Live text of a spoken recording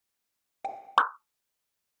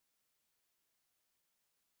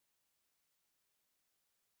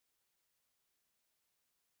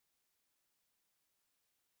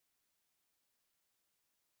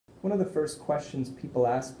One of the first questions people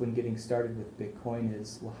ask when getting started with Bitcoin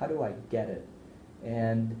is, well, how do I get it?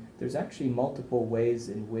 And there's actually multiple ways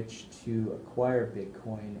in which to acquire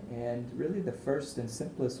Bitcoin. And really the first and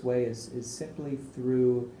simplest way is simply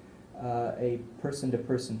through a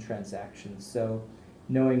person-to-person transaction. So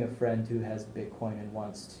knowing a friend who has Bitcoin and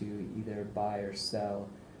wants to either buy or sell,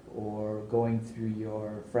 or going through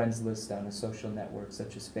your friends list on a social network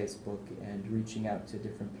such as Facebook and reaching out to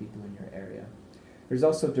different people in your area. There's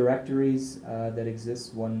also directories that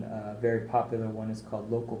exist. One very popular one is called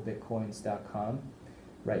localbitcoins.com.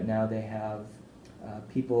 Right now they have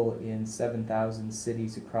people in 7,000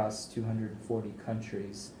 cities across 240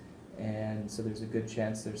 countries, and so there's a good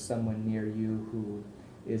chance there's someone near you who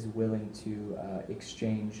is willing to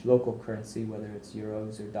exchange local currency, whether it's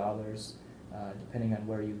euros or dollars, depending on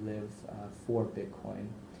where you live, for Bitcoin.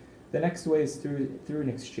 The next way is through an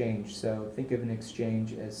exchange. So think of an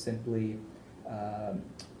exchange as simply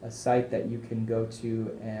a site that you can go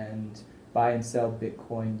to and buy and sell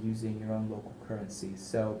Bitcoin using your own local currency.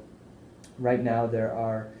 So right now there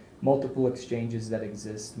are multiple exchanges that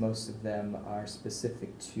exist. Most of them are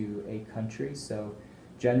specific to a country. So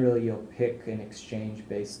generally you'll pick an exchange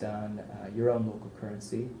based on your own local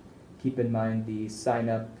currency. Keep in mind the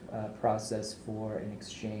sign-up process for an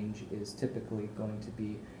exchange is typically going to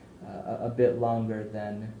be a bit longer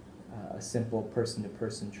than a simple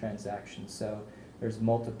person-to-person transaction. So there's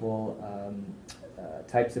multiple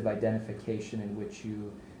types of identification in which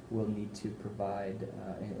you will need to provide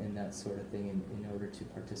in that sort of thing in order to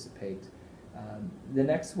participate. The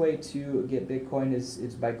next way to get Bitcoin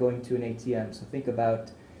is by going to an ATM. So think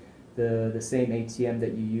about the same ATM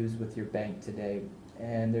that you use with your bank today.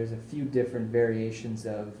 And there's a few different variations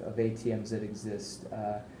of ATMs that exist.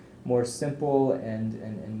 More simple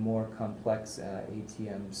and more complex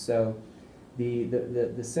ATMs. So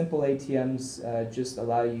the simple ATMs just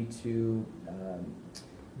allow you to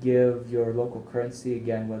give your local currency,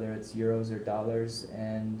 again, whether it's euros or dollars,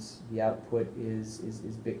 and the output is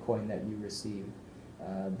Bitcoin that you receive.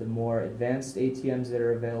 The more advanced ATMs that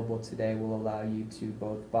are available today will allow you to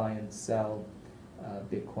both buy and sell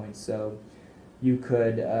Bitcoin. So you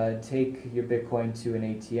could take your Bitcoin to an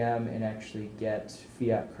ATM and actually get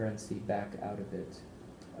fiat currency back out of it.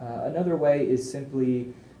 Another way is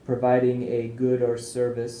simply providing a good or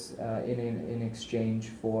service in exchange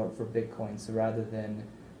for Bitcoin. So rather than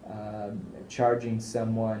charging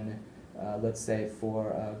someone, let's say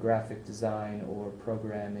for graphic design or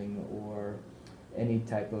programming or any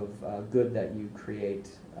type of good that you create,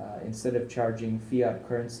 instead of charging fiat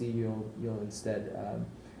currency, you'll instead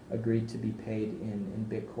agree to be paid in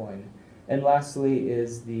Bitcoin. And lastly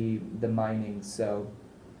is the mining. So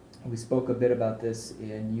we spoke a bit about this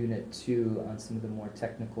in Unit 2 on some of the more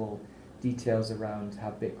technical details around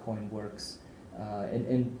how Bitcoin works.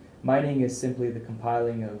 And mining is simply the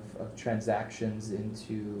compiling of transactions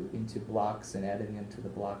into blocks and adding them to the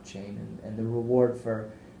blockchain. And the reward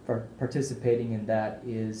for participating in that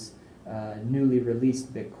is newly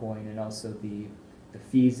released Bitcoin, and also the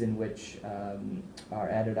fees in which are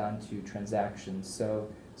added onto transactions. So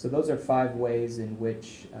those are 5 ways in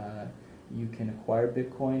which you can acquire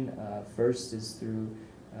Bitcoin. First is through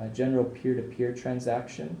general peer-to-peer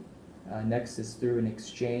transaction. Next is through an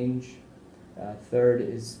exchange. Third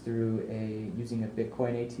is through using a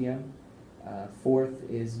Bitcoin ATM. Fourth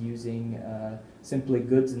is using simply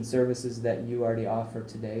goods and services that you already offer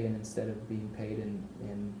today, and instead of being paid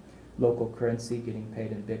in local currency, getting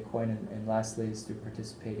paid in Bitcoin. And lastly is through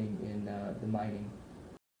participating in the mining.